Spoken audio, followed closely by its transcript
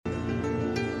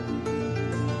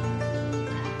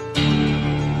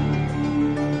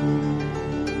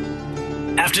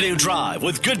Afternoon Drive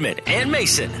with Goodman and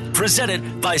Mason,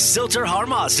 presented by Silter Har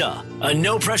Mazda. A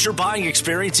no-pressure buying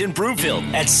experience in Broomfield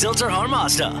at Silter Har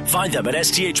Mazda. Find them at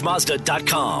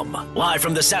sthmazda.com. Live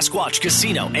from the Sasquatch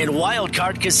Casino and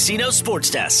Wildcard Casino Sports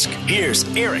Desk, here's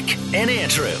Eric and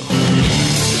Andrew.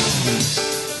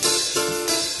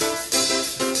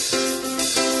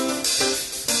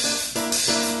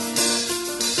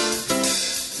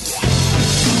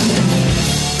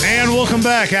 And welcome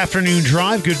back. Afternoon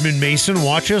Drive. Goodman Mason.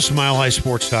 Watch us,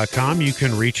 milehighsports.com. You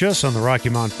can reach us on the Rocky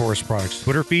Mountain Forest Products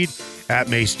Twitter feed, at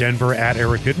Mace Denver, at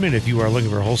Eric Goodman. If you are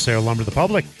looking for wholesale lumber to the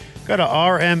public, go to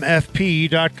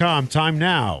rmfp.com. Time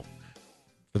now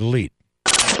for the lead.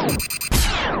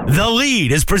 The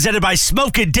Lead is presented by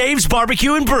Smokin' Dave's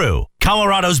Barbecue and Brew,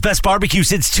 Colorado's best barbecue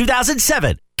since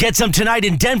 2007. Get some tonight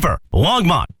in Denver,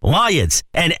 Longmont, Lyons,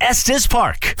 and Estes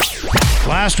Park.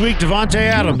 Last week, Davante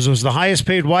Adams was the highest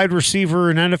paid wide receiver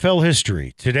in NFL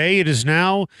history. Today, it is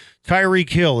now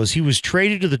Tyreek Hill, as he was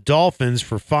traded to the Dolphins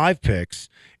for 5 picks,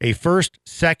 a first,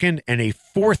 second, and a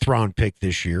fourth-round pick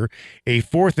this year, a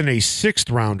fourth and a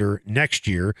sixth-rounder next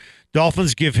year.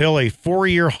 Dolphins give Hill a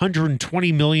 4-year,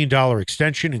 $120 million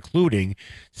extension, including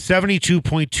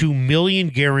 $72.2 million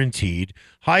guaranteed,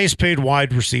 highest paid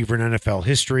wide receiver in NFL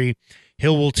history.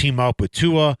 Hill will team up with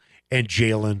Tua and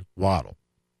Jalen Waddle.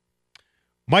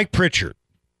 Mike Pritchard,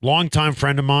 longtime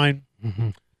friend of mine,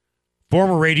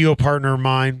 former radio partner of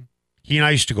mine. He and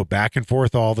I used to go back and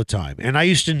forth all the time. And I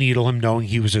used to needle him knowing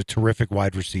he was a terrific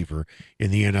wide receiver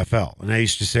in the NFL. And I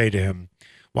used to say to him,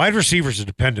 wide receiver is a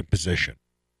dependent position.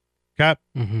 Okay?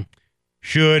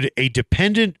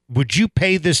 Would you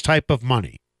pay this type of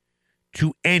money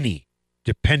to any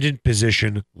dependent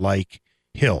position like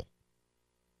Hill?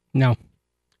 No.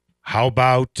 How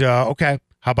about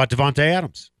Davante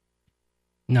Adams?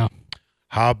 No.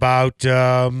 How about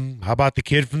the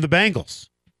kid from the Bengals?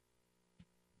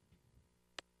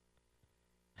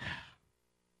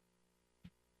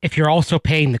 If you're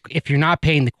not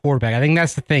paying the quarterback, I think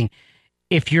that's the thing.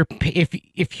 If you're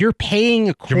paying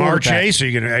a quarterback, Jamar Chase, are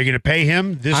you gonna pay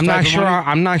him this? I'm not sure.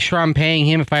 I'm not sure I'm paying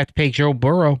him if I have to pay Joe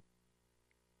Burrow.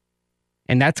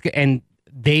 And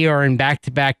they are in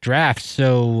back-to-back drafts,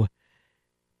 so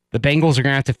the Bengals are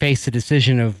gonna have to face the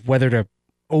decision of whether to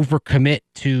overcommit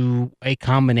to a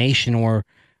combination or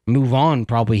move on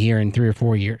probably here in 3 or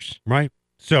 4 years. Right.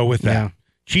 So with that,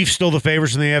 Chiefs still the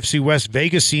favorites in the AFC West.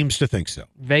 Vegas seems to think so.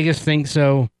 Vegas thinks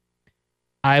so.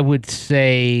 I would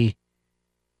say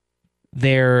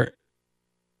they're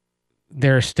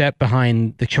a step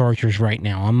behind the Chargers right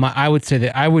now. I would say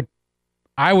that I would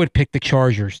pick the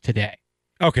Chargers today.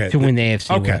 Okay. To win the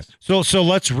AFC West. So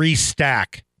let's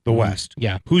restack the West.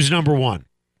 Yeah. Who's number 1?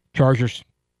 Chargers.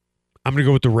 I'm going to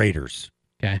go with the Raiders.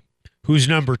 Okay. Who's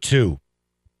number 2?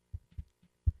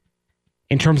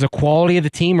 In terms of quality of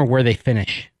the team or where they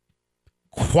finish?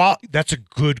 That's a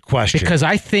good question. Because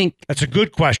I think... That's a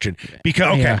good question.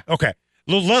 Because, okay.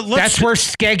 That's where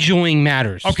scheduling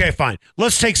matters. Okay, fine.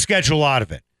 Let's take schedule out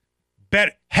of it.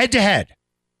 Bet head-to-head.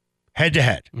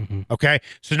 Head-to-head. Okay?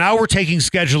 So now we're taking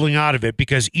scheduling out of it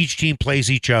because each team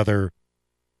plays each other.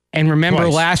 And remember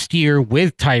twice. Last year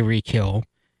with Tyreek Hill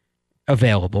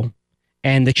available,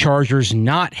 and the Chargers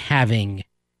not having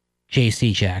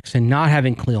J.C. Jackson, not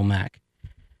having Khalil Mack.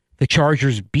 The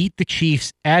Chargers beat the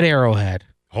Chiefs at Arrowhead.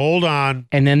 Hold on.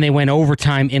 And then they went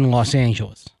overtime in Los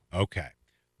Angeles. Okay.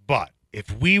 But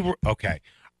if we were... Okay.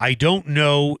 I don't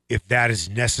know if that is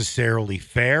necessarily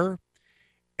fair,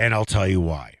 and I'll tell you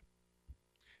why.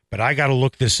 But I got to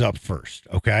look this up first,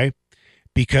 okay?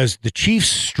 Because the Chiefs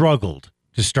struggled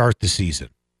to start the season.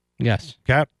 Yes.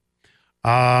 Okay?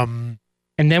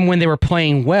 And then when they were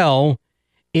playing well,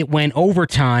 it went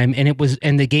overtime, and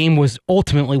the game was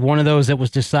ultimately one of those that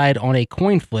was decided on a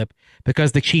coin flip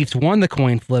because the Chiefs won the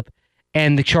coin flip,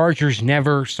 and the Chargers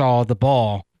never saw the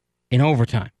ball in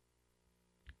overtime.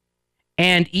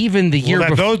 And even the year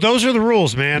before, those are the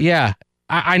rules, man. Yeah,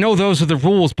 I know those are the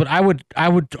rules, but I would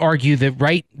argue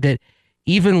that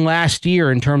even last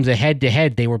year in terms of head to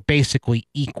head, they were basically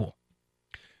equal.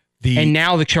 And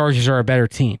now the Chargers are a better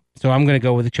team. So I'm going to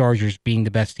go with the Chargers being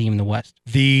the best team in the West.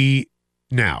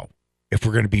 Now, if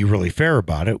we're going to be really fair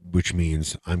about it, which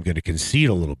means I'm going to concede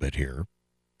a little bit here,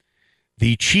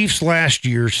 the Chiefs last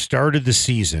year started the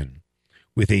season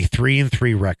with a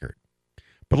 3-3 record.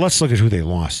 But let's look at who they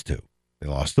lost to. They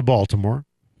lost to Baltimore.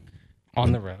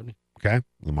 On the road. Okay.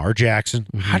 Lamar Jackson.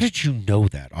 Mm-hmm. How did you know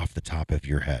that off the top of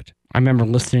your head? I remember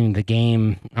listening to the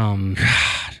game. God.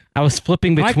 I was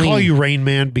flipping between... Can I call you Rain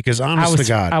Man? Because honest to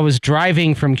God. I was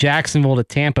driving from Jacksonville to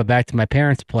Tampa back to my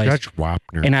parents' place. Judge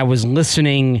Wapner. And I was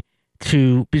listening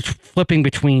to... flipping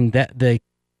between the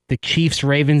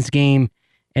Chiefs-Ravens game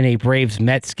in a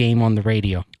Braves-Mets game on the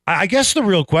radio. I guess the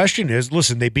real question is,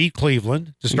 listen, they beat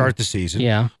Cleveland to start the season.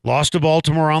 Yeah. Lost to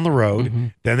Baltimore on the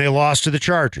road. Then they lost to the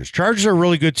Chargers. Chargers are a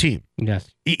really good team.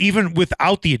 Yes. Even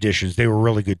without the additions, they were a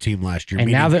really good team last year.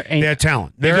 And now they had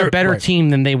talent. They're a better team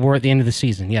than they were at the end of the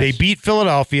season. Yes. They beat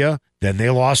Philadelphia. Then they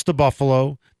lost to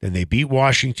Buffalo. Then they beat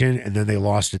Washington. And then they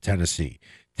lost to Tennessee.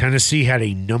 Tennessee had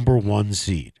a number 1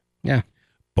 seed. Yeah.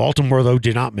 Baltimore, though,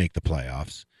 did not make the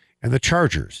playoffs. And the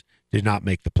Chargers did not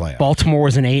make the playoffs. Baltimore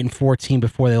was an 8-4 team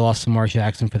before they lost Lamar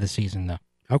Jackson for the season, though.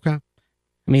 Okay. I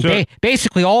mean,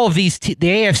 basically, all of these the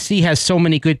AFC has so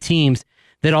many good teams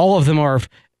that all of them are a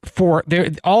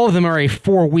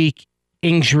 4-week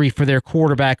injury for their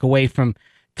quarterback away from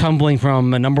tumbling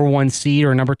from a number 1 seed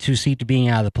or a number 2 seed to being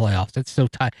out of the playoffs. It's so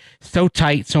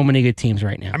tight, so many good teams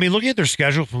right now. I mean, looking at their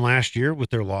schedule from last year with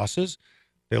their losses,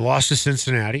 they lost to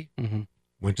Cincinnati,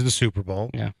 went to the Super Bowl.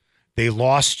 Yeah. They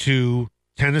lost to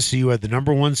Tennessee, who had the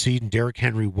number 1 seed, and Derrick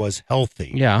Henry was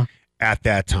healthy at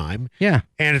that time. Yeah.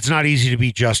 And it's not easy to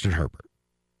beat Justin Herbert.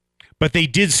 But they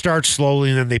did start slowly,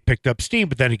 and then they picked up steam.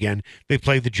 But then again, they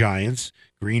played the Giants,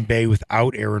 Green Bay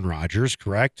without Aaron Rodgers,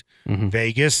 correct?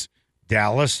 Vegas,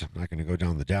 Dallas. I'm not going to go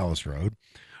down the Dallas road.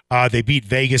 They beat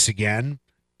Vegas again,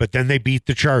 but then they beat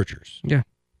the Chargers. Yeah.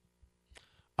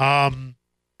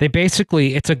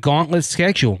 It's a gauntlet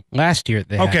schedule last year.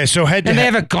 So head to and head. they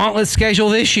have a gauntlet schedule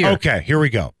this year. Okay, here we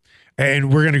go.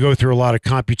 And we're going to go through a lot of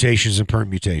computations and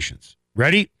permutations.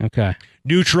 Ready? Okay.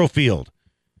 Neutral field.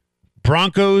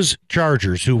 Broncos,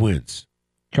 Chargers. Who wins?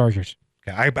 Chargers.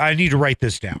 Okay, I need to write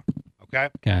this down. Okay?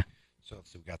 Okay. So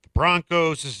we've got the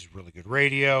Broncos. This is really good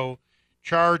radio.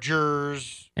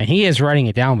 Chargers. And he is writing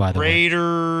it down, by the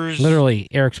Raiders. way. Literally,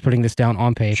 Eric's putting this down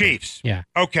on paper. Chiefs. Yeah.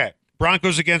 Okay.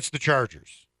 Broncos against the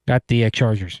Chargers. Got the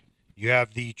Chargers. You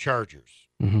have the Chargers.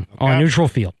 Okay. On a neutral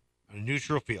field. On a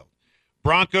neutral field.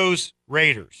 Broncos,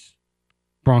 Raiders.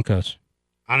 Broncos.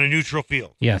 On a neutral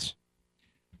field. Yes.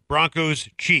 Broncos,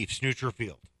 Chiefs, neutral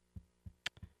field.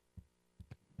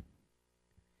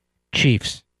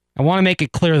 Chiefs. I want to make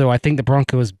it clear, though, I think the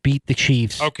Broncos beat the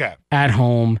Chiefs at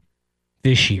home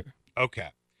this year. Okay.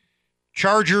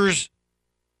 Chargers,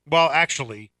 well,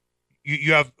 actually,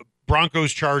 you have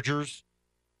Broncos, Chargers,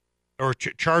 or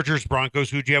Chargers, Broncos.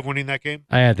 Who do you have winning that game?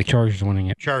 I had the Chargers winning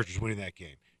it. Chargers winning that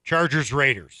game. Chargers,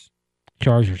 Raiders.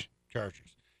 Chargers.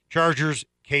 Chargers,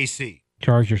 KC.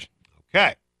 Chargers.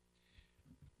 Okay.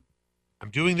 I'm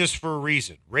doing this for a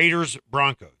reason. Raiders,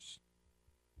 Broncos.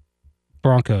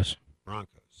 Broncos.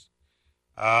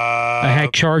 I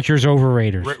had Chargers over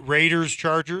Raiders. Raiders,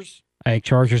 Chargers. I had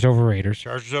Chargers over Raiders.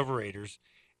 Chargers over Raiders,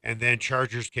 and then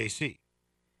Chargers, KC.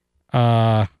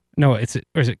 No, I thought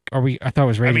it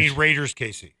was Raiders. I mean Raiders,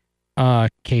 KC.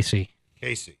 KC.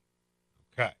 KC.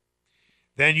 Okay.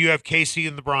 Then you have KC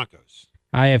and the Broncos.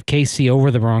 I have KC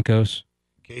over the Broncos.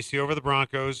 KC over the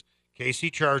Broncos.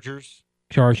 KC, Chargers.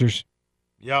 Chargers.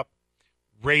 Yep.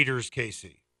 Raiders,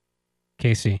 KC.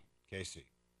 KC.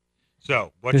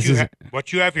 So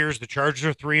what you have here is the Chargers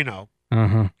are 3-0.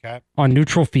 Okay. On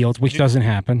neutral fields, which doesn't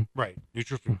happen. Right.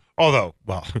 Neutral field. Although,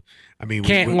 well, I mean,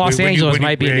 Los Angeles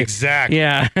might be exactly.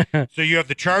 Yeah. So you have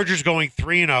the Chargers going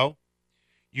 3-0.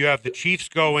 You have the Chiefs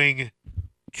going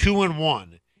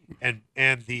 2-1, and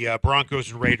the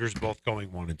Broncos and Raiders both going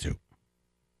 1-2.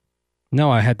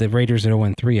 No, I had the Raiders at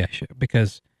 0-3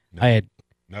 because I had.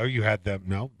 No, you had them.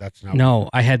 No, that's not. No,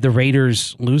 I had the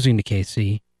Raiders losing to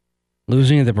KC,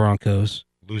 losing to the Broncos,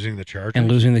 losing the Chargers, and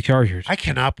losing the Chargers. I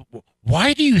cannot.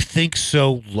 Why do you think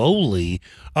so lowly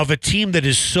of a team that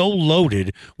is so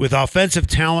loaded with offensive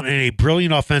talent and a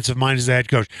brilliant offensive mind as the head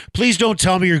coach? Please don't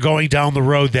tell me you're going down the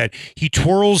road that he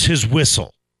twirls his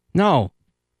whistle. No.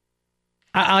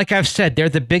 Like I've said, they're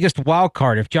the biggest wild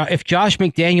card. If Josh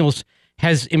McDaniels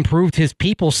has improved his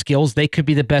people skills, they could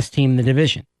be the best team in the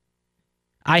division.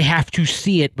 I have to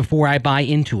see it before I buy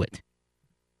into it.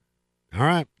 All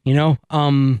right. You know,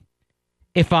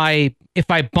 if I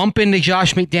bump into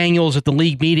Josh McDaniels at the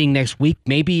league meeting next week,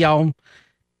 maybe I'll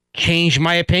change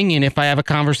my opinion if I have a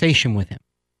conversation with him.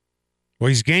 Well,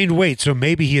 he's gained weight, so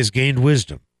maybe he has gained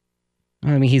wisdom.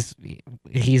 I mean, he's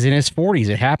in his 40s.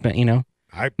 It happened, you know.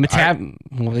 I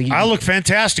look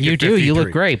fantastic. You at do. 53. You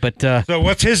look great, but so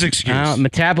what's his excuse?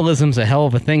 Metabolism's a hell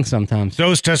of a thing sometimes.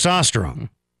 So is testosterone.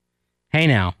 Hey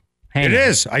now. It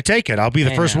is. I take it. I'll be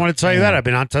the first one to tell you that. I've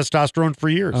been on testosterone for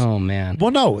years. Oh man.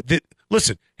 Well, no.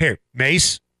 Listen, here,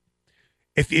 Mace.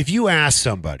 If you ask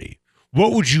somebody,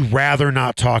 what would you rather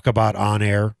not talk about on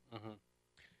air?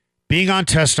 Being on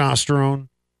testosterone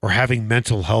or having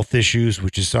mental health issues,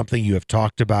 which is something you have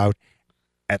talked about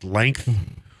at length.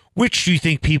 Which do you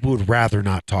think people would rather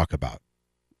not talk about?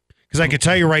 Because I can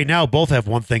tell you right now, both have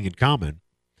one thing in common.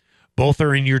 Both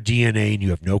are in your DNA and you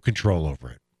have no control over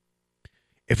it.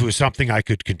 If it was something I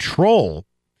could control,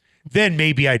 then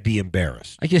maybe I'd be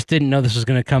embarrassed. I just didn't know this was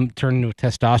going to turn into a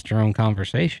testosterone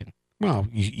conversation. Well,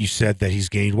 you said that he's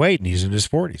gained weight and he's in his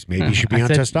 40s. Maybe he should be on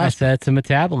testosterone. I said it's a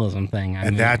metabolism thing.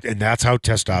 And that's how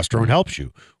testosterone helps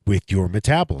you, with your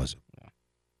metabolism.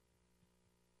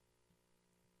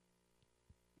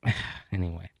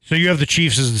 Anyway. So you have the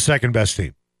Chiefs as the second best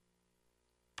team.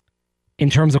 In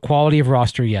terms of quality of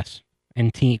roster, yes.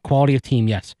 And quality of team,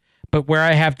 yes. But where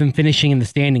I have them finishing in the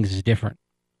standings is different.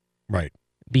 Right.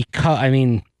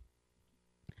 Because,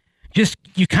 just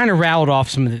you kind of rattled off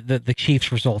some of the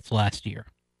Chiefs' results last year.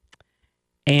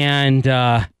 And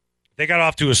they got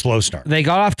off to a slow start.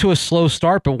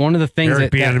 But one of the things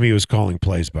Eric Bieniemy was calling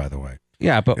plays, by the way.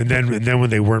 Yeah, but and then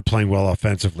when they weren't playing well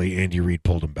offensively, Andy Reid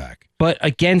pulled them back. But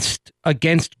against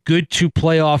good to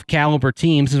playoff caliber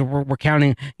teams, we're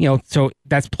counting, so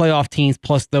that's playoff teams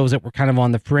plus those that were kind of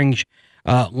on the fringe,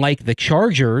 like the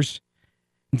Chargers.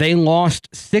 They lost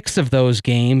 6 of those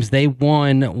games. They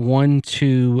won 1,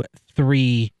 2,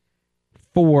 3,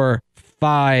 4,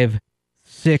 5,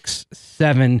 6,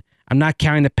 7. I'm not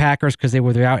counting the Packers because they were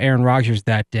without Aaron Rodgers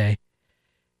that day.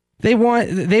 They were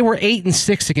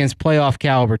 8-6 against playoff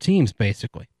caliber teams,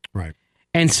 basically. Right.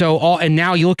 And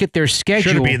now you look at their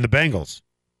schedule. Should have been the Bengals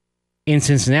in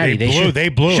Cincinnati. They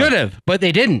blew. Should have, but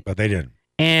they didn't.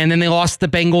 And then they lost the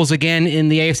Bengals again in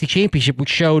the AFC Championship, which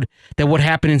showed that what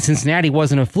happened in Cincinnati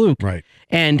wasn't a fluke. Right.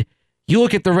 And you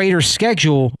look at the Raiders'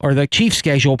 schedule, or the Chiefs'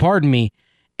 schedule, pardon me,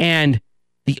 and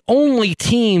the only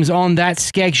teams on that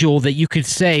schedule that you could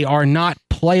say are not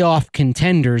playoff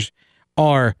contenders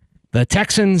are the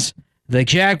Texans, the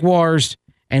Jaguars,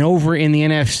 and over in the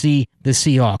NFC, the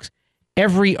Seahawks.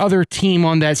 Every other team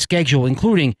on that schedule,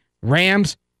 including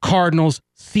Rams, Cardinals,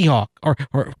 Seahawks, or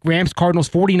Rams, Cardinals,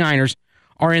 49ers,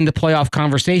 are in the playoff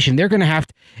conversation. They're going to have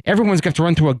to, everyone's going to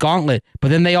run through a gauntlet, but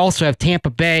then they also have Tampa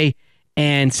Bay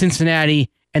and Cincinnati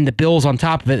and the Bills on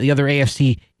top of it. The other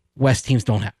AFC West teams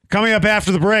don't have. Coming up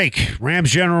after the break,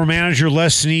 Rams general manager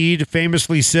Les Snead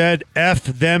famously said, F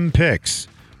them picks.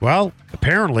 Well,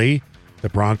 apparently the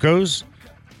Broncos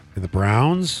and the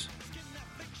Browns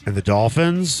and the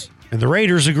Dolphins and the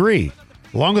Raiders agree,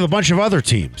 along with a bunch of other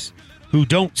teams who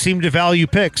don't seem to value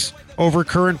picks over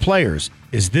current players.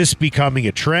 Is this becoming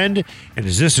a trend, and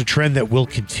is this a trend that will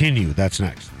continue? That's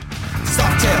next. Standing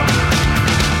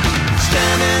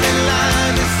in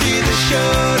line to see the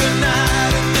show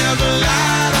tonight, and there's a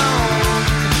light on,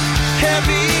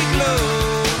 heavy glow.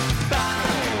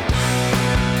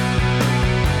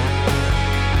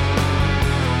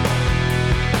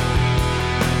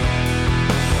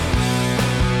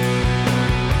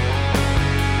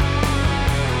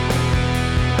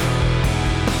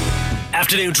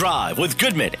 Afternoon Drive with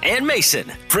Goodman and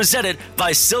Mason, presented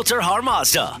by Silter Har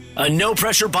Mazda. A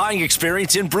no-pressure buying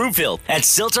experience in Broomfield at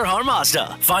Silter Har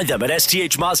Mazda. Find them at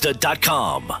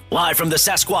sthmazda.com. Live from the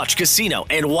Sasquatch Casino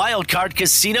and Wildcard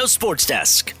Casino Sports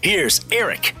Desk, here's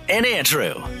Eric and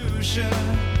Andrew. This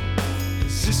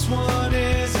one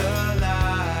is a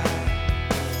lie.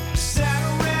 Sat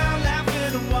around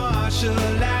laughing and watched the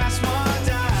last one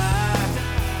die.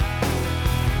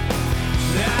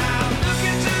 Now I'm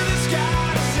looking to the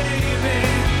sky to save me.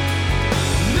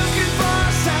 Looking for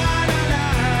a sign of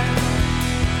life.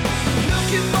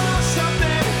 Looking for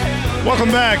something.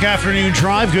 Welcome back. Afternoon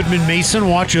Drive. Goodman Mason.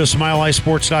 Watch us,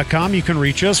 SmileEyeSports.com. You can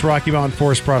reach us, Rocky Mountain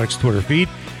Forest Products Twitter feed,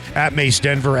 at Mace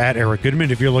Denver, at Eric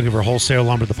Goodman. If you're looking for wholesale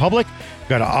lumber to the public,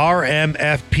 go to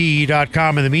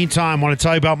rmfp.com. In the meantime, I want to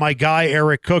tell you about my guy,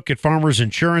 Eric Cook at Farmers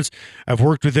Insurance. I've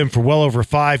worked with him for well over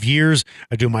 5 years.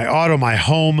 I do my auto, my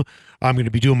home. I'm going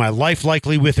to be doing my life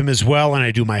likely with him as well, and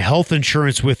I do my health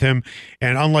insurance with him.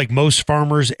 And unlike most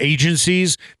farmers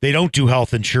agencies, they don't do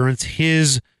health insurance.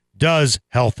 His does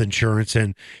health insurance,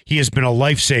 and he has been a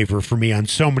lifesaver for me on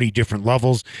so many different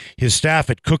levels. His staff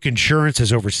at Cook Insurance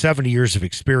has over 70 years of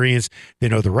experience. They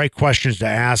know the right questions to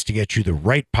ask to get you the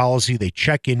right policy. They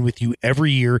check in with you every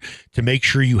year to make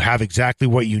sure you have exactly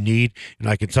what you need. And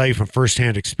I can tell you from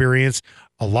firsthand experience,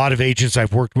 a lot of agents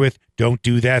I've worked with don't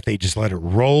do that. They just let it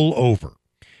roll over.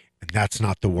 And that's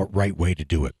not the right way to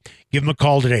do it. Give them a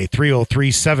call today,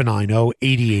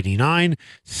 303-790-8089,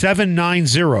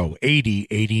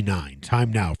 790-8089.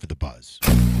 Time now for The Buzz.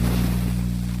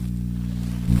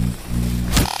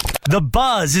 The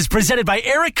Buzz is presented by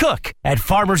Eric Cook at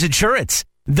Farmers Insurance.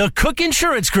 The Cook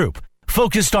Insurance Group,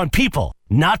 focused on people,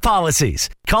 not policies.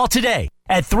 Call today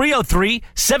at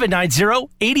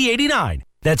 303-790-8089.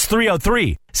 That's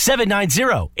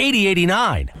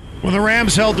 303-790-8089. When the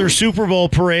Rams held their Super Bowl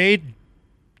parade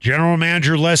General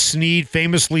Manager Les Snead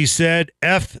famously said,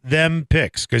 F them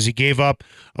picks, because he gave up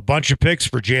a bunch of picks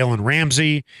for Jalen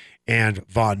Ramsey and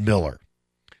Von Miller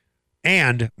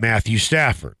and Matthew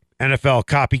Stafford. NFL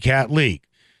copycat league.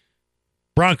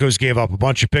 Broncos gave up a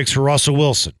bunch of picks for Russell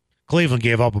Wilson. Cleveland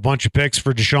gave up a bunch of picks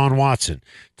for Deshaun Watson.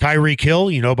 Tyreek Hill,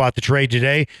 you know about the trade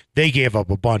today. They gave up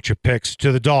a bunch of picks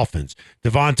to the Dolphins.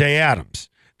 Devontae Adams.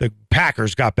 The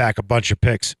Packers got back a bunch of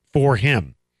picks for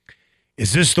him.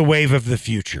 Is this the wave of the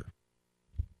future?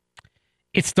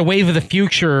 It's the wave of the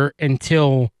future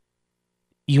until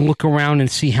you look around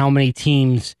and see how many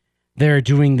teams that are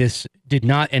doing this did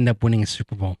not end up winning a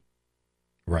Super Bowl.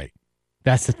 Right.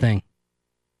 That's the thing.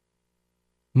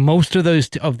 Most of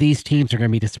these teams are going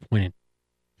to be disappointed.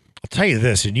 I'll tell you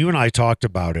this, and you and I talked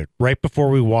about it right before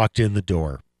we walked in the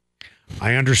door.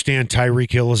 I understand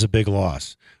Tyreek Hill is a big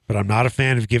loss, but I'm not a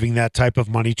fan of giving that type of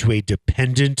money to a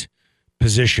dependent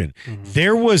position. Mm-hmm.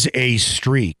 There was a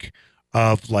streak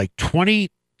of like 20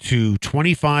 to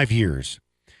 25 years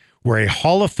where a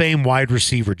Hall of Fame wide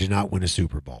receiver did not win a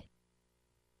Super Bowl.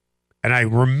 And I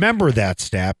remember that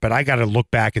stat, but I got to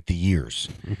look back at the years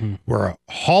where a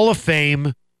Hall of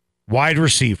Fame wide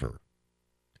receiver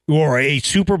or a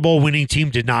Super Bowl winning team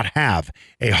did not have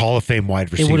a Hall of Fame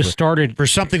wide receiver. It would have started for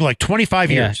something like 25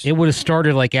 years. It would have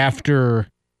started like after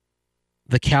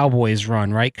the Cowboys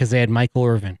run, right? Because they had Michael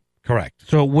Irvin. Correct.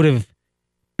 So it would have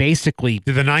basically...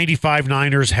 Did the 95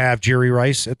 Niners have Jerry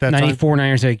Rice at that 94 time? 94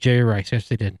 Niners had Jerry Rice. Yes,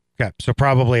 they did. Okay, so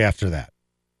probably after that.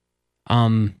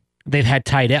 They've had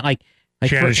tight end like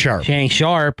Shannon Sharp. Shannon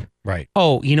Sharp. Right.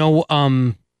 Oh,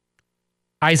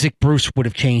 Isaac Bruce would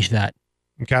have changed that.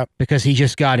 Okay. Because he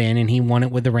just got in and he won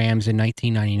it with the Rams in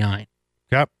 1999.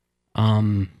 Yep.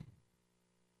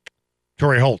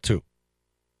 Torrey Holt too.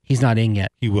 He's not in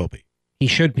yet. He will be. He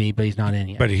should be, but he's not in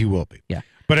yet. But he will be. Yeah.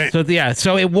 But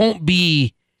so it won't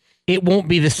be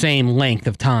the same length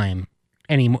of time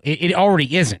anymore. It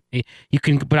already isn't.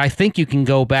 But I think you can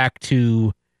go back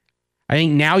to. I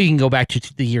think now you can go back to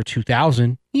the year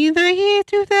 2000. In the year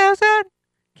 2000.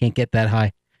 Can't get that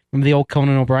high. Remember the old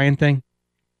Conan O'Brien thing?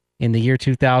 In the year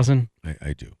 2000?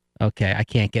 I do. Okay, I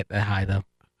can't get that high, though.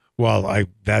 Well,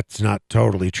 that's not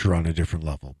totally true on a different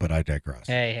level, but I digress.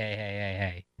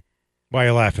 Hey. Why are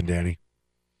you laughing, Danny?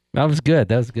 That was good.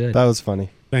 That was funny.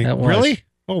 Really?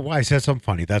 Oh, why? I said something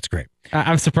funny. That's great.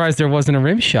 I'm surprised there wasn't a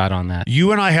rim shot on that.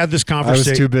 You and I had this conversation.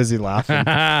 I was too busy laughing.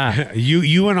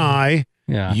 You and I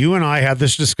had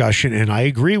this discussion, and I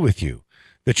agree with you.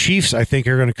 The Chiefs, I think,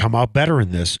 are going to come out better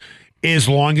in this as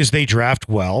long as they draft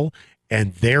well,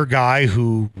 and their guy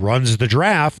who runs the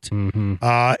draft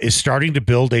is starting to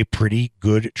build a pretty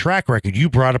good track record. You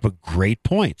brought up a great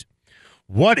point.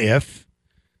 What if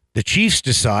the Chiefs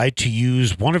decide to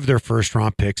use one of their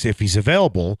first-round picks, if he's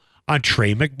available, on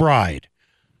Trey McBride?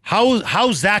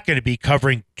 How's that going to be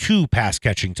covering two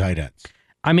pass-catching tight ends?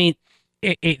 I mean,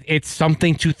 it's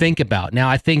something to think about. Now,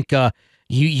 I think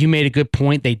you made a good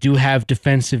point. They do have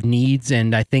defensive needs,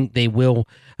 and I think they will.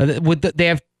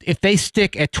 If they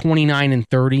stick at 29 and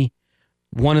 30,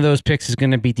 one of those picks is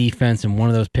going to be defense, and one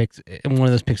of those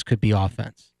picks could be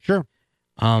offense. Sure.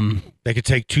 They could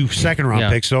take 2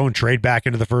 second-round picks, though, and trade back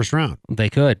into the first round. They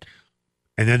could.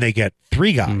 And then they get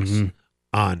 3 guys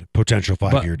on potential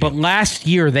 5-year deals. But last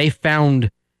year, they found,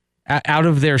 out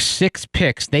of their 6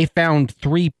 picks, they found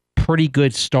 3 pretty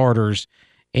good starters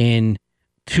in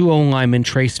 2 O-linemen,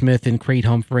 Trey Smith and Creed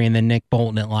Humphrey, and then Nick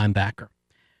Bolton at linebacker.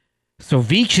 So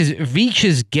Veach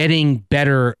is getting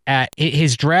better at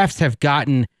his drafts have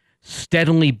gotten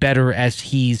steadily better as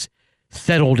he's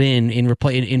settled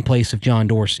in place of John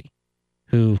Dorsey,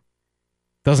 who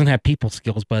doesn't have people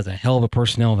skills but is a hell of a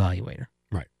personnel evaluator.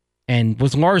 Right. And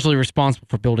was largely responsible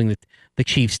for building the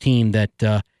Chiefs team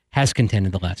that has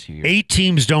contended the last few years. 8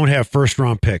 teams don't have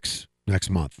first-round picks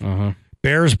next month.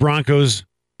 Bears, Broncos,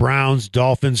 Browns,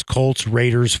 Dolphins, Colts,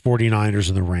 Raiders, 49ers,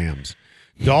 and the Rams.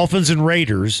 Dolphins and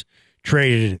Raiders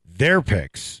traded their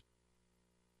picks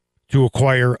to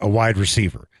acquire a wide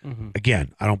receiver.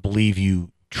 Again, I don't believe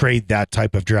you trade that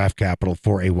type of draft capital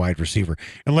for a wide receiver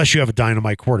unless you have a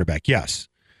dynamite quarterback. Yes,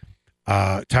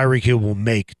 Tyreek Hill will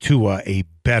make Tua a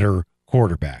better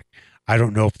quarterback. I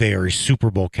don't know if they are a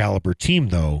Super Bowl caliber team,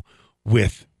 though,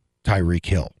 with Tyreek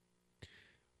Hill.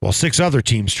 Well, 6 other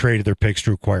teams traded their picks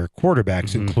to acquire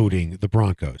quarterbacks, including the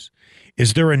Broncos.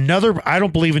 Is there another? I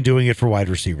don't believe in doing it for wide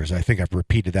receivers. I think I've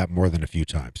repeated that more than a few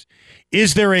times.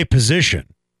 Is there a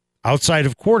position outside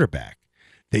of quarterback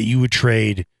that you would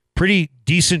trade pretty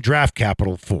decent draft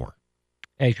capital for?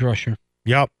 Edge rusher.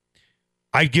 Yep.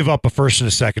 I'd give up a first and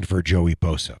a second for Joey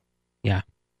Bosa. Yeah.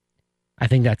 I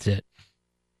think that's it.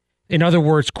 In other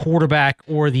words, quarterback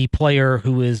or the player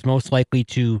who is most likely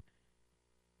to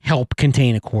help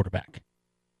contain a quarterback.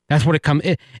 That's what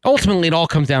ultimately, it all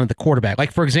comes down to the quarterback.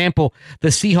 Like, for example, the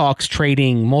Seahawks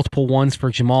trading multiple ones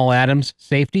for Jamal Adams,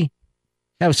 safety.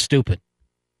 That was stupid.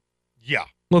 Yeah.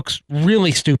 Looks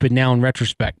really stupid now in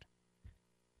retrospect.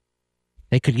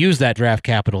 They could use that draft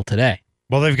capital today.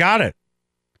 Well, they've got it.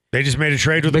 They just made a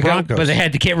trade with the Broncos. But they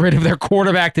had to get rid of their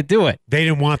quarterback to do it. They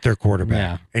didn't want their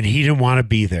quarterback, and he didn't want to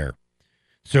be there.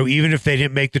 So even if they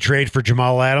didn't make the trade for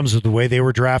Jamal Adams with the way they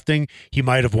were drafting, he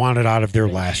might have wanted out of their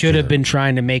last year. Should have been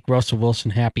trying to make Russell Wilson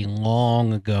happy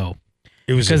long ago.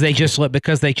 It was because they just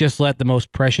let the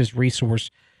most precious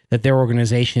resource that their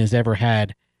organization has ever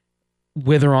had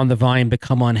wither on the vine,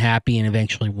 become unhappy, and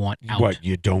eventually want out. What,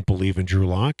 you don't believe in Drew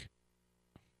Lock?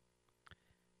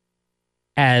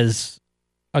 As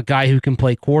a guy who can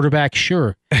play quarterback,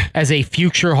 sure. As a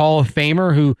future Hall of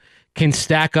Famer who can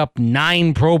stack up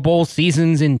 9 Pro Bowl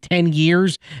seasons in 10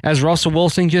 years, as Russell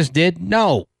Wilson just did,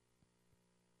 no.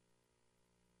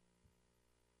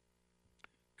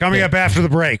 Coming up after the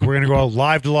break, we're going to go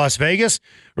live to Las Vegas.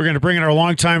 We're going to bring in our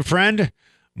longtime friend,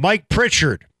 Mike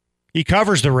Pritchard. He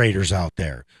covers the Raiders out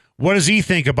there. What does he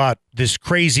think about this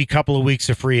crazy couple of weeks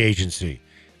of free agency?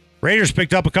 Raiders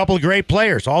picked up a couple of great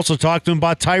players. Also talked to him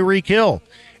about Tyreek Hill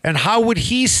and how would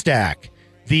he stack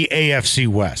the AFC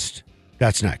West.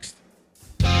 That's next.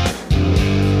 I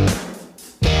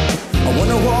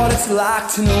wonder what it's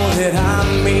like to know that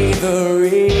I made the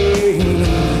ring.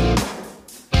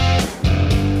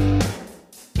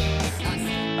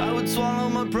 I would swallow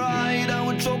my pride, I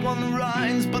would choke on the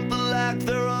rinds, but the lack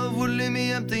thereof would leave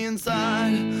me empty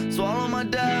inside. Swallow my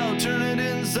doubt, turn it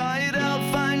inside out,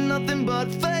 find nothing but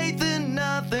faith in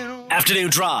nothing. Afternoon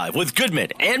Drive with Goodman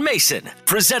and Mason,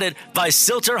 presented by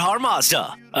Silter Har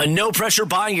Mazda. A no-pressure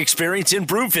buying experience in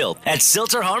Broomfield at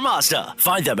Silter Har Mazda.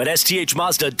 Find them at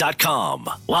sthmazda.com.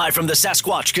 Live from the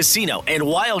Sasquatch Casino and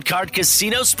Wildcard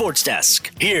Casino Sports Desk,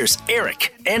 here's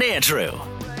Eric and Andrew.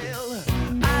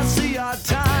 I see our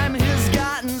time has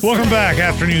gotten Welcome back.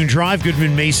 Afternoon Drive.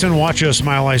 Goodman Mason. Watch us,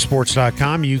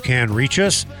 milehighsports.com. You can reach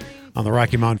us on the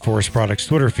Rocky Mountain Forest Products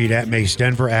Twitter feed at Mace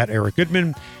Denver, at Eric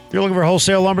Goodman. If you're looking for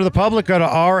wholesale lumber to the public, go to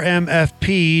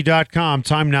rmfp.com.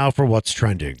 Time now for What's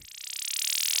Trending.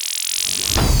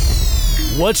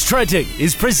 What's Trending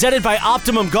is presented by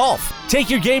Optimum Golf. Take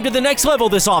your game to the next level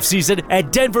this offseason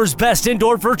at Denver's best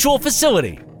indoor virtual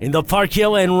facility in the Park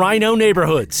Hill and Rhino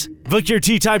neighborhoods. Book your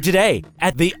tee time today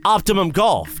at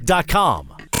theoptimumgolf.com.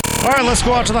 All right, let's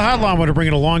go out to the hotline. I want to bring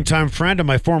in a longtime friend and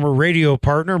my former radio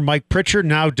partner, Mike Pritchard.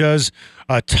 Now does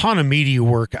a ton of media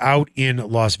work out in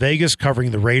Las Vegas. Covering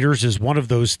the Raiders is one of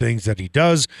those things that he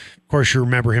does. Of course, you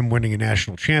remember him winning a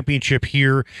national championship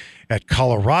here at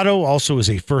Colorado. Also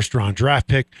is a first-round draft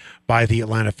pick by the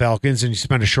Atlanta Falcons, and he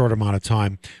spent a short amount of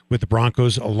time with the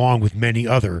Broncos along with many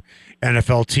other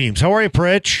NFL teams. How are you,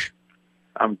 Pritch?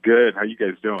 I'm good. How you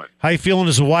guys doing? How you feeling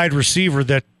as a wide receiver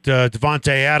that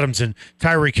Devontae Adams and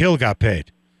Tyreek Hill got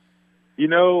paid? You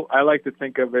know, I like to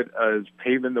think of it as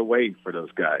paving the way for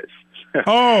those guys.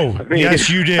 Oh, I mean, yes,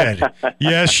 you did.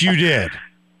 Yes, you did.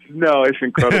 No, it's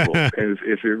incredible.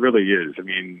 It really is. I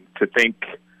mean, to think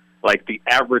like the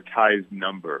advertised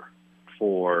number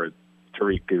for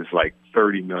Tyreek is like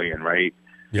 $30 million, right?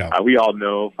 Yeah. We all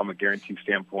know from a guarantee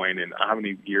standpoint and how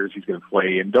many years he's going to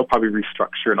play, and they'll probably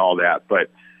restructure and all that. But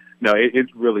no, it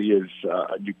really is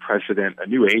a new precedent, a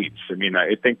new age. I mean,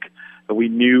 I think that we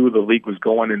knew the league was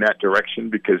going in that direction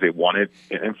because they wanted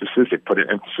an emphasis. They put an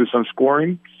emphasis on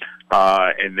scoring,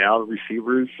 and now the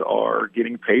receivers are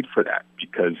getting paid for that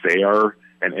because they are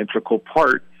an integral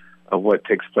part of what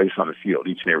takes place on the field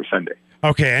each and every Sunday.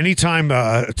 Okay, anytime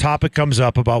a topic comes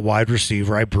up about wide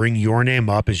receiver, I bring your name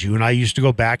up, as you and I used to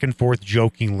go back and forth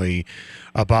jokingly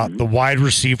about the wide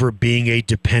receiver being a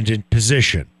dependent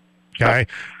position. Okay?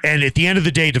 And at the end of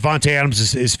the day, Devontae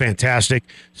Adams is fantastic.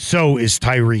 So is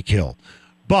Tyreek Hill.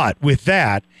 But with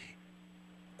that,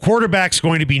 quarterback's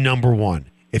going to be number one.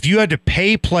 If you had to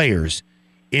pay players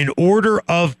in order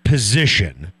of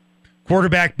position,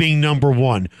 quarterback being number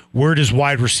one, where does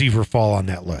wide receiver fall on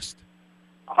that list?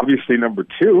 Obviously, number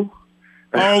two.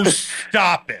 Oh,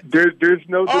 stop it. There's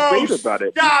no debate about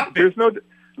it. Stop it. There's no.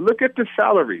 Look at the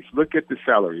salaries. Look at the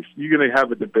salaries. You're going to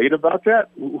have a debate about that?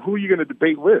 Who are you going to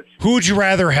debate with? Who would you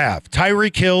rather have,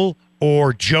 Tyreek Hill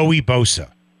or Joey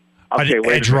Bosa, Okay, an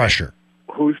wait a edge minute. rusher?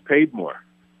 Who's paid more?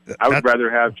 I would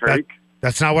rather have Tyreek.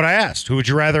 That's not what I asked. Who would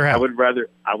you rather have? I would rather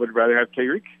have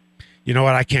Tyreek. You know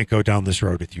what? I can't go down this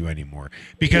road with you anymore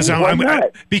because Why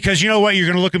not? because you know what? You're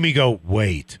going to look at me and go,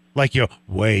 wait. Like,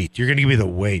 wait. You're going to give me the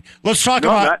wait. Let's talk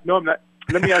about. No, I'm not.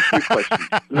 let me ask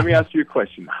you a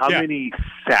question. How many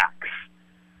sacks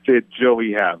did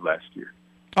Joey have last year?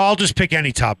 I'll just pick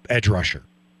any top edge rusher.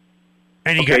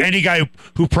 Any guy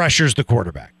who pressures the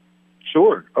quarterback.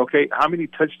 Sure. Okay. How many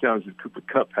touchdowns did Cooper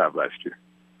Kupp have last year?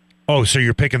 Oh, so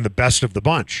you're picking the best of the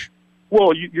bunch.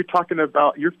 Well, you're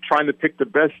trying to pick the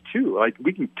best too. Like,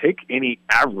 we can take any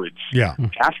average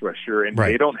pass rusher, and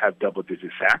they don't have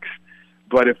double-digit sacks.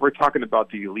 But if we're talking about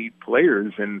the elite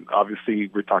players, and obviously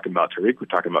we're talking about Tyreek, we're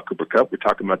talking about Cooper Kupp, we're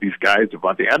talking about these guys,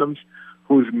 Davante Adams,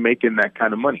 who's making that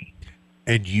kind of money.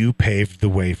 And you paved the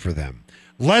way for them.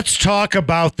 Let's talk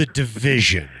about the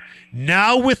division.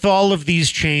 Now, with all of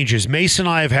these changes, Mason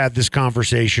and I have had this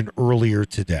conversation earlier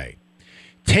today.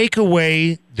 Take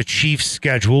away the Chiefs'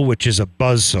 schedule, which is a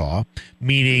buzzsaw,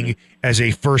 meaning as a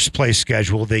first-place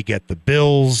schedule, they get the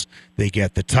Bills, they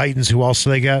get the Titans. Who else do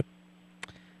they get?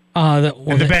 The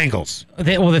Bengals.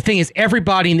 The thing is,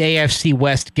 everybody in the AFC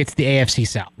West gets the AFC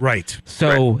South. Right.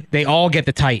 So they all get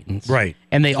the Titans. Right.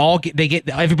 And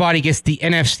everybody gets the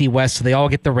NFC West, so they all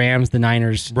get the Rams, the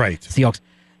Niners, right, Seahawks.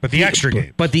 But the extra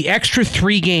games. But the extra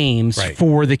 3 games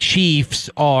for the Chiefs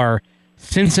are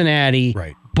Cincinnati,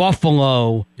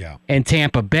 Buffalo, and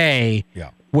Tampa Bay. Yeah.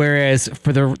 Whereas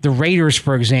for the Raiders,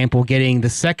 for example, getting the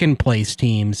second place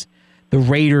teams, the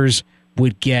Raiders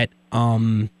would get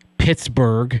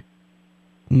Pittsburgh,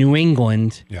 New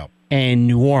England, and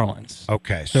New Orleans.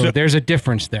 Okay. So there's a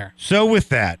difference there. So with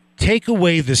that, take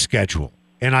away the schedule,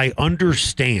 and I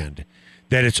understand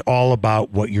that it's all about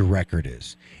what your record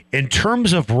is. In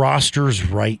terms of rosters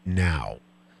right now,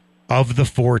 of the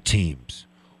 4 teams,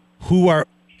 who are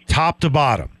top to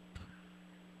bottom,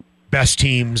 best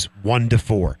teams 1 to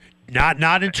 4.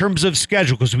 Not in terms of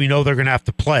schedule, because we know they're going to have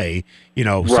to play,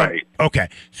 Right. Okay.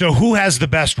 So who has the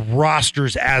best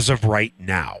rosters as of right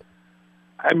now?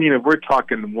 I mean, if we're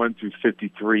talking 1 through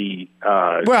 53, you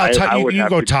can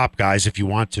go top guys if you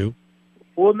want to.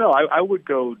 Well, no, I would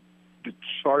go the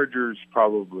Chargers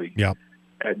probably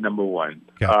at number 1.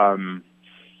 Okay.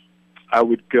 I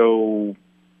would go.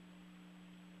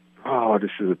 Oh,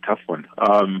 this is a tough one.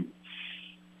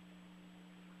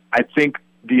 I think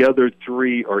the other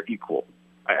 3 are equal.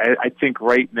 I think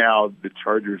right now the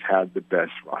Chargers have the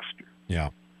best roster. Yeah.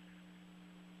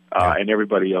 And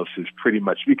everybody else is pretty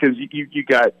much, because you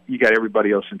got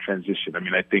everybody else in transition. I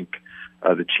mean, I think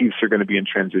the Chiefs are going to be in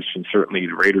transition. Certainly,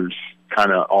 the Raiders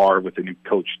kind of are with a new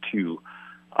coach too.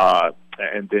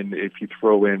 And then if you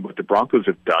throw in what the Broncos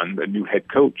have done, a new head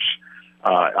coach,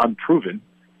 unproven.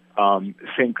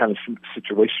 Same kind of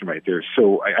situation right there.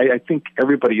 So I think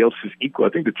everybody else is equal. I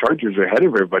think the Chargers are ahead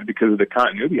of everybody because of the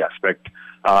continuity aspect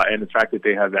and the fact that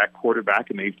they have that quarterback,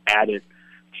 and they've added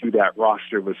to that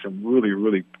roster with some really,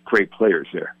 really great players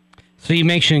there. So you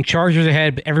mentioned Chargers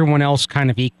ahead, but everyone else kind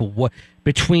of equal. What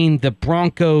between the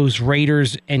Broncos,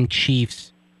 Raiders, and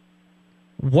Chiefs,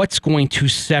 what's going to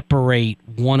separate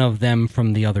one of them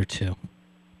from the other 2?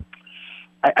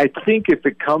 I think if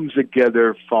it comes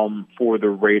together for the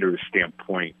Raiders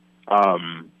standpoint,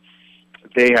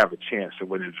 they have a chance to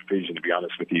win the division, to be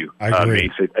honest with you. I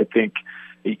agree. I think,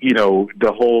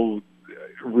 the whole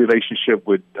relationship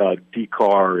with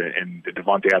D-Carr and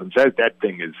Davante Adams, that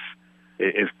thing is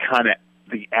kind of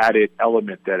the added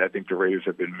element that I think the Raiders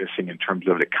have been missing in terms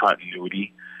of the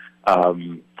continuity.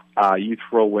 You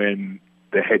throw in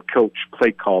the head coach,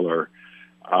 play caller,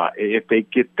 if they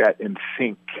get that in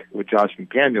sync with Josh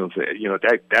McDaniels,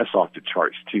 that's off the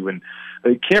charts too. And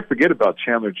you can't forget about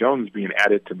Chandler Jones being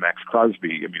added to Max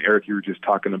Crosby. I mean, Eric, you were just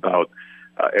talking about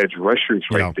edge rushers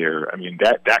right there. I mean,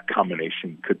 that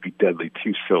combination could be deadly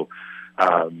too. So,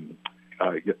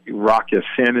 Rock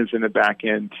Ya-Sin is in the back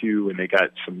end too, and they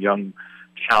got some young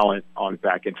talent on the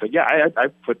back end. So, yeah, I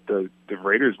put the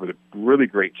Raiders with a really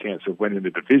great chance of winning the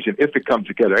division if it comes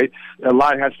together. A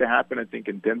lot has to happen, I think,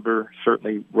 in Denver.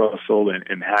 Certainly Russell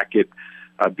and Hackett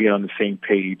being on the same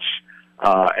page.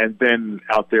 And then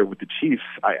out there with the Chiefs,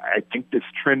 I think it's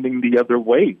trending the other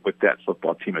way with that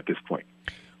football team at this point.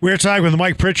 We're talking with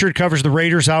Mike Pritchard, covers the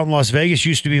Raiders out in Las Vegas,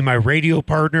 used to be my radio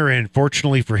partner, and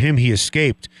fortunately for him, he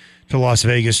escaped to Las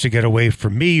Vegas to get away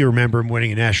from me. You remember him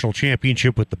winning a national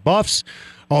championship with the Buffs.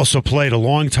 Also played a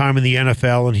long time in the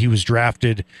NFL, and he was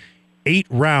drafted 8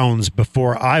 rounds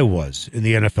before I was in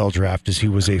the NFL draft, as he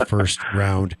was a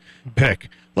first-round pick.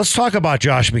 Let's talk about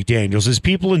Josh McDaniels, as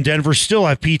people in Denver still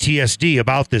have PTSD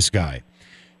about this guy.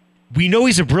 We know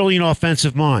he's a brilliant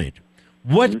offensive mind.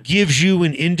 What gives you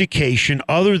an indication,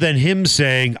 other than him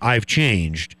saying, I've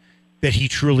changed, that he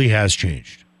truly has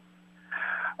changed?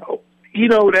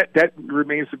 That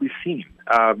remains to be seen.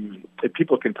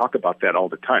 People can talk about that all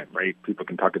the time, right? People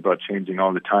can talk about changing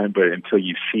all the time, but until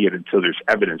you see it, until there's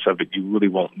evidence of it, you really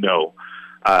won't know.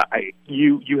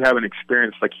 You have an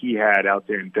experience like he had out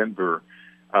there in Denver.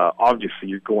 Obviously,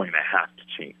 you're going to have to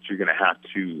change. You're going to have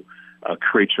to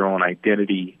create your own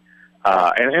identity.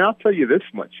 And I'll tell you this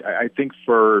much. I think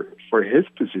for his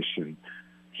position,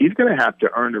 he's going to have to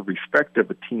earn the respect of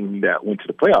a team that went to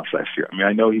the playoffs last year. I mean,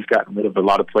 I know he's gotten rid of a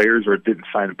lot of players or didn't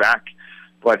sign back,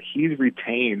 but he's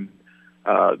retained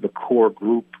the core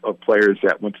group of players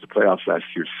that went to the playoffs last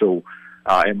year. So,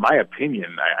 in my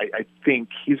opinion, I think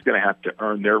he's going to have to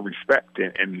earn their respect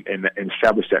and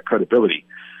establish that credibility.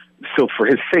 So, for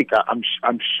his sake,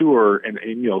 I'm sure, and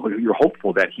you're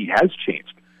hopeful that he has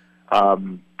changed.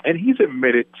 And he's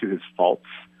admitted to his faults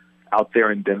out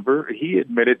there in Denver. He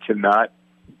admitted to not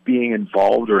being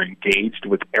involved or engaged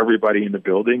with everybody in the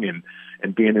building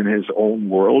and being in his own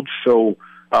world. So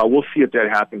we'll see if that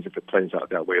happens, if it plays out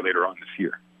that way later on this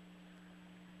year.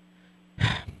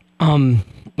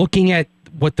 Looking at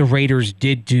what the Raiders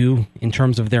did do in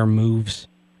terms of their moves,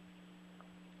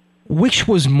 which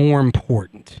was more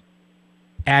important,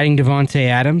 adding Davante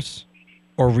Adams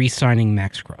or re-signing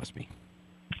Max Crosby?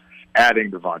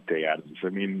 Adding Davante Adams. I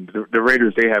mean, the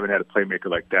Raiders, they haven't had a playmaker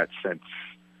like that since,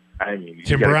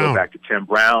 you got to go back to Tim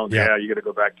Brown. Yeah, you got to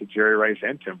go back to Jerry Rice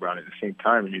and Tim Brown at the same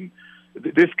time. I mean,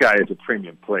 this guy is a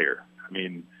premium player. I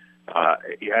mean,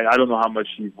 I don't know how much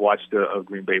you've watched of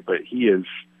Green Bay, but he is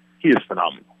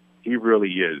phenomenal. He really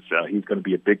is. He's going to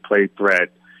be a big play threat.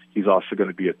 He's also going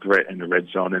to be a threat in the red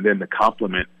zone. And then the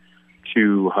complement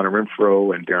to Hunter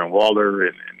Renfrow and Darren Waller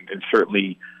and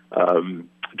certainly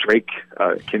Drake,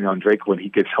 Kenyon Drake, when he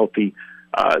gets healthy.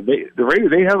 The Raiders,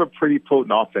 they have a pretty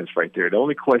potent offense right there. The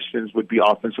only questions would be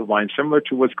offensive line, similar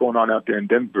to what's going on out there in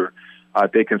Denver.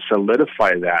 They can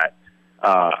solidify that.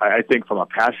 I think from a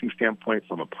passing standpoint,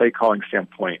 from a play calling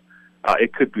standpoint,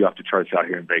 it could be off the charts out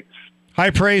here in Vegas. High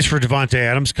praise for Davante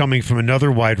Adams coming from another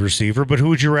wide receiver, but who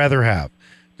would you rather have,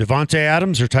 Davante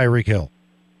Adams or Tyreek Hill?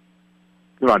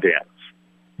 Davante Adams.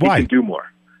 Why? He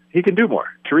can do more.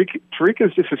 Tyreek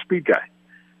is just a speed guy.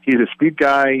 He's a speed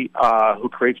guy who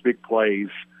creates big plays,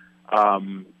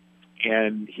 and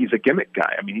he's a gimmick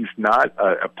guy. I mean, he's not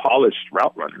a polished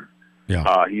route runner.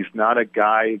 Yeah. He's not a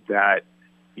guy that,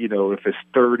 if it's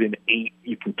 3rd and 8,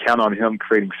 you can count on him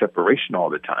creating separation all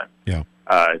the time. Yeah.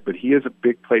 But he is a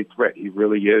big play threat. He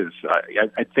really is.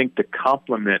 I think the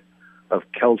complement of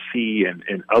Kelsey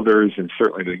and others, and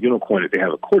certainly the unicorn that they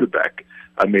have a quarterback,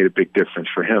 made a big difference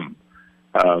for him.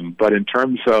 But in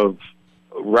terms of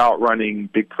route running,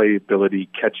 big play ability,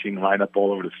 catching, line up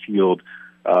all over the field,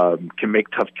 can make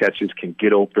tough catches, can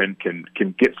get open, can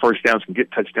get first downs, can get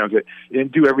touchdowns,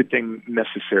 and do everything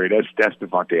necessary. That's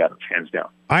Davante Adams, hands down.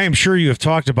 I am sure you have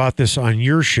talked about this on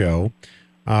your show.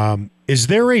 Is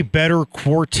there a better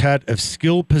quartet of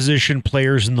skill position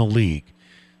players in the league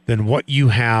than what you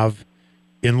have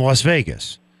in Las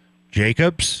Vegas?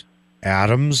 Jacobs,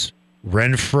 Adams,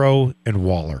 Renfrow, and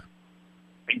Waller.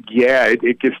 Yeah,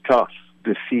 it gets tough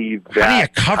to see that. How do you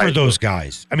cover those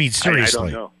guys? I mean, seriously.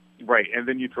 I don't know. Right, and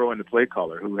then you throw in the play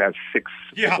caller who has 6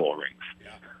 Super Bowl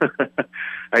rings.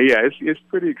 Yeah, it's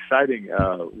pretty exciting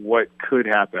what could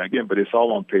happen. Again, but it's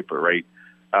all on paper, right?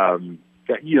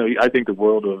 I think the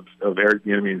world of Eric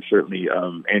Bieniemy and certainly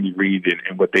Andy Reid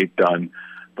and what they've done,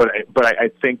 but I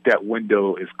think that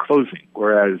window is closing,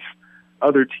 whereas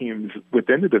other teams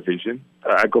within the division,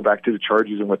 I go back to the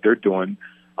Chargers and what they're doing,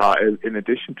 in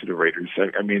addition to the Raiders.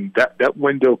 I mean, that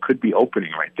window could be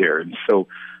opening right there. And so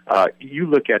you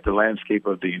look at the landscape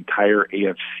of the entire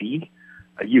AFC,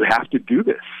 you have to do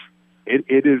this.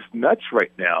 It is nuts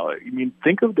right now. I mean,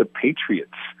 think of the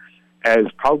Patriots as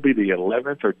probably the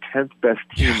 11th or 10th best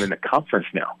team in the conference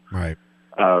now, right?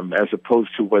 As opposed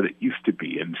to what it used to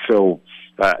be. And so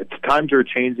times are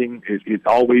changing. It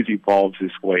always evolves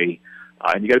this way.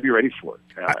 And you got to be ready for it.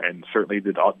 And certainly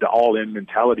the all-in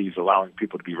mentality is allowing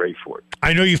people to be ready for it.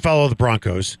 I know you follow the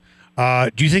Broncos.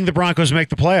 Do you think the Broncos make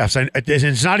the playoffs? And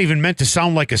it's not even meant to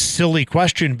sound like a silly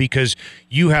question because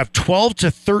you have 12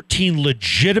 to 13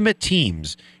 legitimate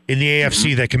teams in the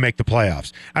AFC that can make the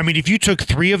playoffs. I mean, if you took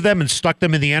 3 of them and stuck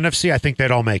them in the NFC, I think they'd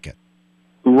all make it.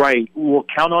 Right. Well,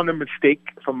 count on the mistake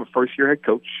from a first-year head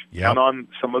coach. Yep. Count on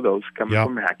some of those coming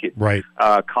from Hackett. Right.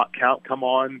 Count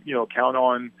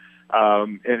on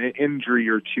an injury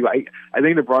or two. I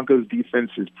think the Broncos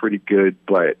defense is pretty good,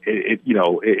 but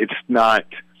it's not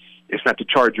the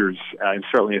Chargers, and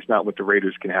certainly it's not what the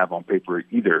Raiders can have on paper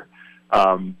either.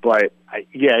 But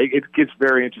it gets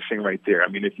very interesting right there. I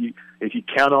mean, if you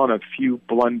count on a few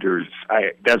blunders,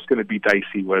 that's going to be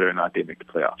dicey whether or not they make the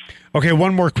playoffs. Okay,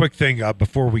 one more quick thing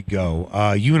before we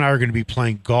go. You and I are going to be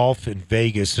playing golf in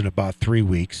Vegas in about 3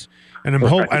 weeks, and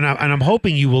I'm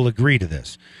hoping you will agree to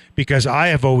this, because I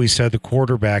have always said the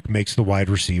quarterback makes the wide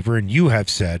receiver, and you have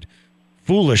said,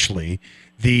 foolishly,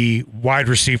 the wide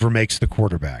receiver makes the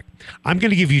quarterback. I'm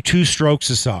going to give you 2 strokes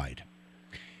aside,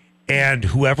 and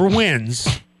whoever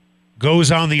wins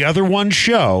goes on the other one's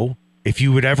show, if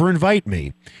you would ever invite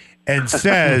me, and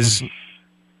says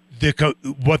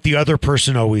what the other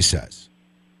person always says.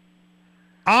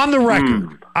 On the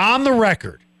record. On the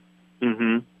record.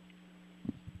 Mm-hmm.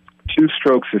 2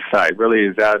 strokes aside. Really?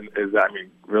 Is that, I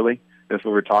mean, really? That's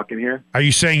what we're talking here? Are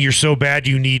you saying you're so bad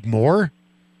you need more?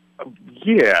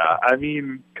 Yeah. I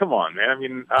mean, come on, man. I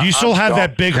mean, do you still have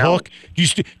that big hook?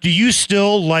 Do you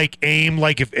still like aim,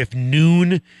 like if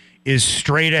noon is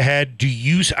straight ahead,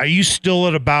 are you still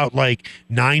at about like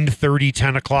 9:30,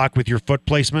 10 o'clock with your foot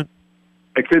placement?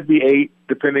 It could be 8,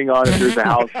 depending on if there's a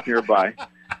house nearby.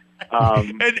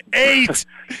 An 8.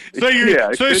 So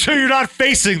you're not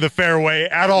facing the fairway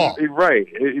at all. Right.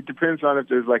 It depends on if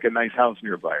there's like a nice house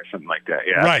nearby or something like that.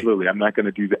 Yeah, right. Absolutely. I'm not going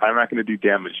to do that. I'm not going to do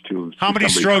damage to. How many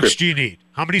strokes do you need?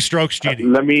 How many strokes do you need?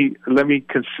 Let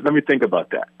me think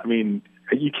about that. I mean,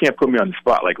 you can't put me on the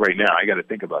spot like right now. I got to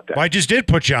think about that. Well, I just did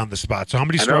put you on the spot. So how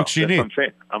many strokes do you need? That's what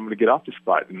I'm saying. I'm going to get off the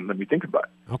spot and let me think about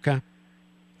it. Okay.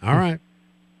 All right.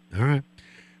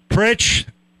 Pritch,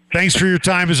 thanks for your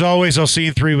time as always. I'll see you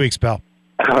in 3 weeks, pal.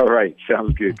 All right.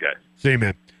 Sounds good, guys. See you,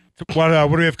 man. What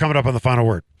do we have coming up on the final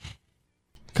word?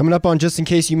 Coming up on Just In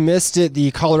Case You Missed It,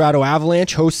 the Colorado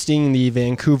Avalanche hosting the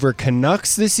Vancouver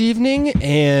Canucks this evening,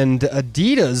 and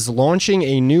Adidas launching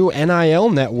a new NIL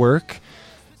network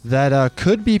that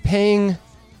could be paying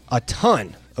a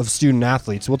ton of student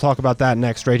athletes. We'll talk about that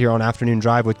next right here on Afternoon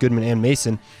Drive with Goodman and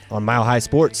Mason on Mile High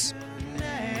Sports.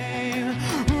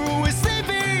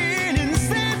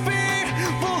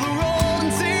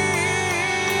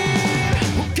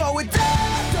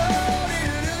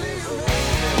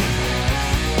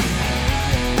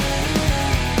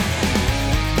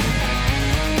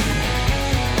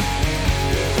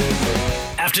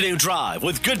 Afternoon Drive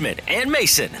with Goodman and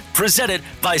Mason, presented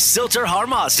by Silter Har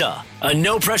Mazda. A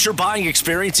no-pressure buying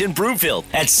experience in Broomfield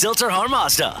at Silter Har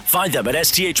Mazda. Find them at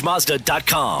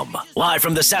sthmazda.com. Live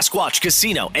from the Sasquatch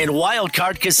Casino and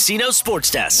Wildcard Casino Sports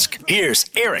Desk, here's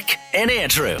Eric and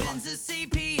Andrew.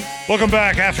 Welcome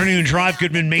back. Afternoon Drive,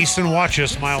 Goodman, Mason. Watch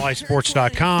us,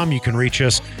 milehighsports.com. You can reach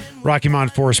us, Rocky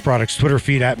Mountain Forest Products Twitter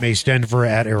feed, at Mace Denver,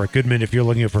 at Eric Goodman. If you're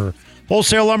looking for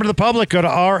wholesale lumber to the public, go to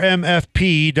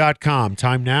rmfp.com.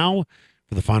 Time now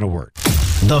for the final word.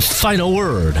 The final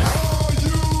word.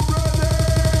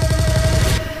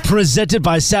 Presented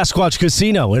by Sasquatch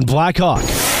Casino in Blackhawk.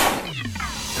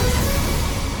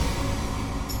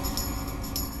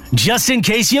 Just in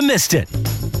case you missed it.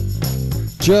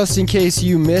 Just in case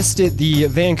you missed it, the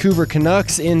Vancouver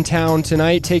Canucks in town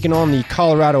tonight, taking on the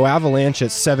Colorado Avalanche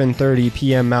at 7:30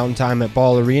 p.m. Mountain Time at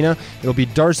Ball Arena. It'll be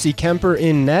Darcy Kemper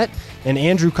in net, and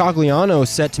Andrew Cogliano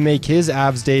set to make his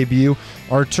Avs debut.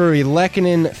 Arturi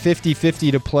Lehkonen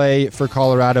 50-50 to play for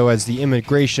Colorado as the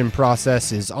immigration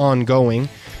process is ongoing.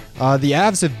 The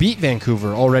Avs have beat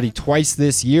Vancouver already twice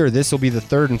this year. This will be the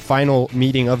third and final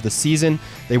meeting of the season.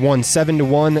 They won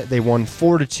 7-1. They won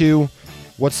 4-2.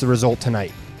 What's the result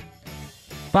tonight?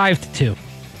 5-2,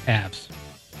 Avs.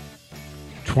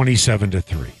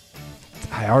 27-3.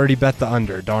 I already bet the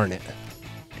under. Darn it.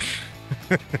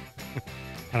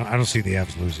 I don't see the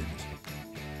Avs losing this.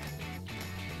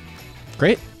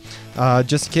 Great.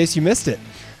 Just in case you missed it,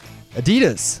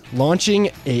 Adidas launching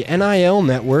a NIL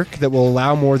network that will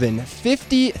allow more than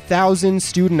 50,000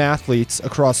 student athletes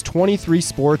across 23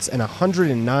 sports and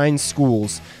 109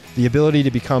 schools the ability to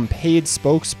become paid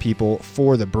spokespeople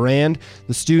for the brand.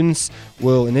 The students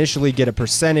will initially get a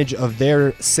percentage of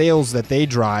their sales that they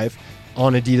drive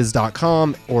on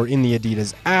adidas.com or in the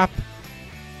Adidas app,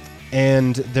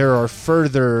 and there are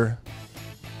further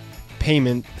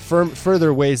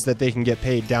ways that they can get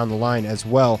paid down the line as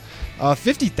well.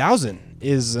 50,000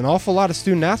 is an awful lot of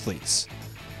student athletes.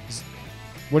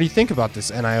 What do you think about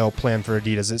this NIL plan for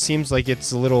Adidas? It seems like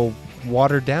it's a little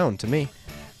watered down to me.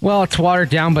 Well, it's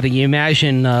watered down, but you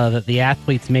imagine that the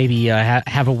athletes maybe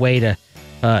have a way to,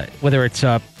 whether it's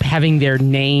having their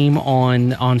name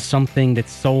on something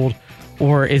that's sold,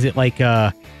 or is it like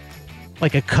a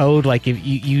code? Like if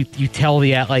you tell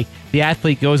the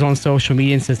athlete goes on social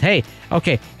media and says, "Hey,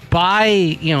 okay,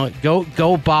 buy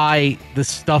go buy the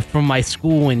stuff from my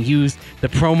school and use the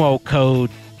promo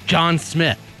code John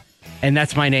Smith, and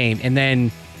that's my name," and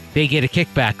then they get a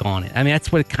kickback on it. I mean,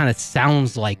 that's what it kind of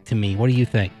sounds like to me. What do you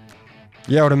think?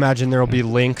 Yeah, I would imagine there will be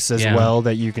links as Yeah. well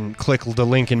that you can click the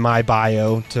link in my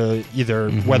bio to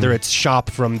either whether it's shop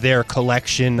from their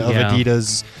collection of Yeah.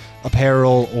 Adidas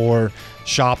apparel or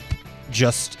shop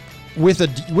just with a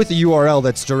URL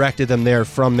that's directed them there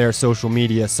from their social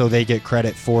media, so they get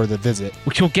credit for the visit.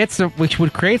 Which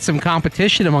would create some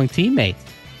competition among teammates.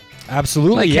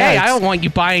 Absolutely, Like, yeah. hey, I don't want you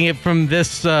buying it from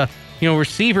this,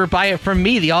 receiver. Buy it from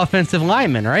me, the offensive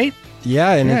lineman, right?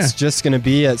 Yeah, and Yeah. it's just going to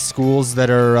be at schools that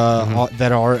are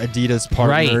Adidas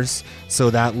partners, so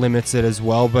that limits it as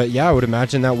well. But yeah, I would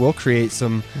imagine that will create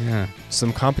some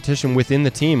competition within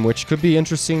the team, which could be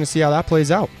interesting to see how that plays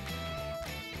out.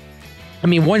 I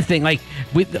mean, one thing,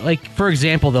 for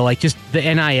example, though, like just the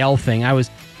NIL thing,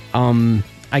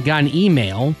 I got an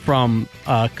email from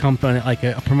a company, like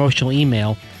a promotional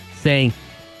email, saying,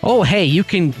 "Oh, hey, you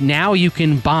can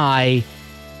buy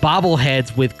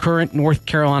bobbleheads with current North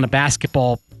Carolina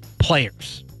basketball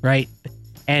players, right?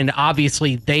 And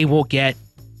obviously, they will get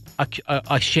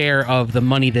a share of the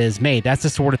money that is made." That's the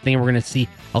sort of thing we're going to see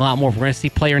a lot more. We're going to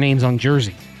see player names on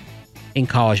jerseys in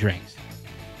college ranks.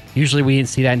 Usually, we didn't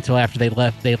see that until after they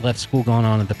left school, going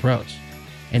on to the pros,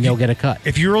 and they'll get a cut.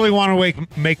 If you really want to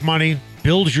make money,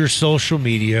 build your social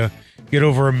media, get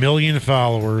over 1 million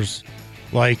followers.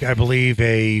 Like, I believe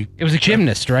it was a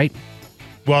gymnast, right?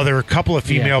 Well, there were a couple of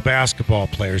female basketball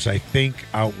players, I think,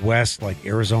 out west, like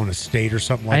Arizona State or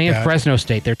something like that. I think in Fresno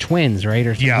State. They're twins, right?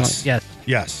 Or Yes.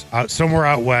 Yes. Somewhere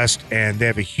out west, and they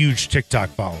have a huge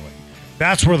TikTok following.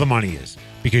 That's where the money is,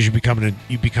 because you become an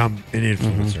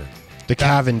influencer. The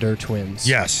Cavender twins.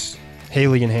 Yes.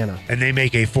 Haley and Hannah. And they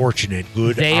make a fortune, and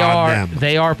good They on are them.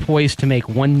 They are poised to make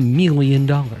 $1 million.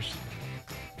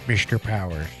 Mr.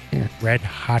 Powers. Yeah. Red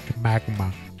hot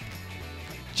magma.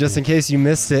 Just in case you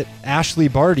missed it, Ashley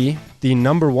Barty, the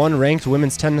 #1 ranked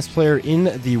women's tennis player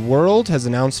in the world, has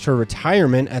announced her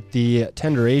retirement at the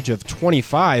tender age of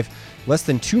 25, less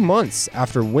than 2 months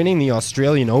after winning the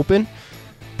Australian Open.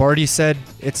 Barty said,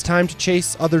 "It's time to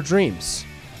chase other dreams."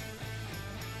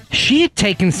 She had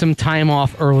taken some time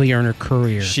off earlier in her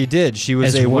career. She did. She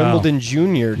was As a well. Wimbledon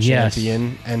junior Yes.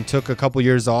 champion and took a couple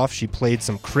years off. She played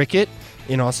some cricket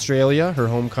in Australia, her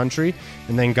home country,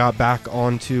 and then got back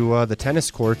onto the tennis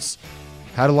courts.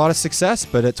 Had a lot of success,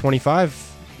 but at 25,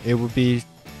 it would be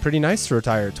pretty nice to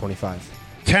retire at 25.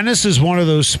 Tennis is one of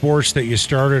those sports that you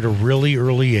start at a really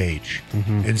early age.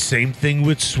 And same thing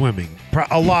with swimming.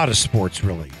 A lot of sports,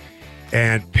 really.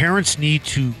 And parents need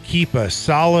to keep a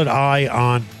solid eye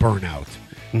on burnout,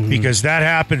 because that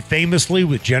happened famously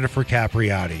with Jennifer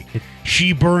Capriati.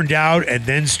 She burned out and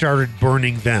then started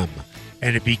burning them,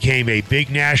 and it became a big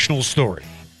national story.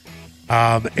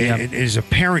 And as a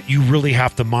parent, you really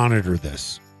have to monitor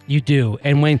this. You do.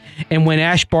 And when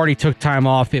Ash Barty took time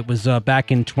off, it was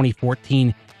back in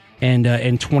 2014 and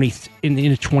into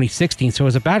 2016. So it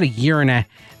was about a year and a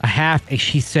half. And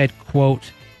she said, quote,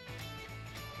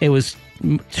 "It was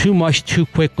too much too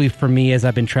quickly for me, as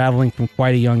I've been traveling from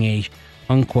quite a young age,"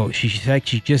 unquote. She said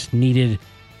she just needed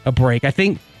a break. I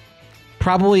think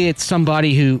probably it's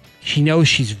somebody who she knows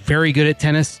she's very good at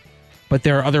tennis, but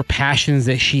there are other passions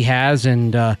that she has,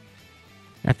 and I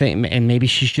think, and maybe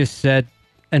she's just said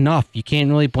enough. You can't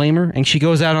really blame her, and she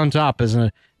goes out on top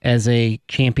as a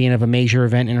champion of a major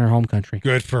event in her home country.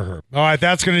 Good for her. All right,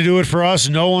 that's going to do it for us.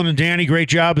 Nolan and Danny, great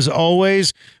job as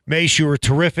always. Mace, you were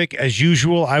terrific as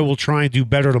usual. I will try and do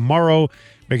better tomorrow.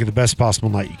 Make it the best possible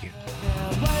night you can.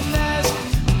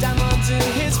 Diamonds in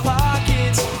his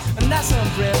pockets, and that's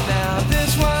some breath now.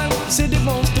 This one said it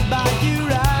won't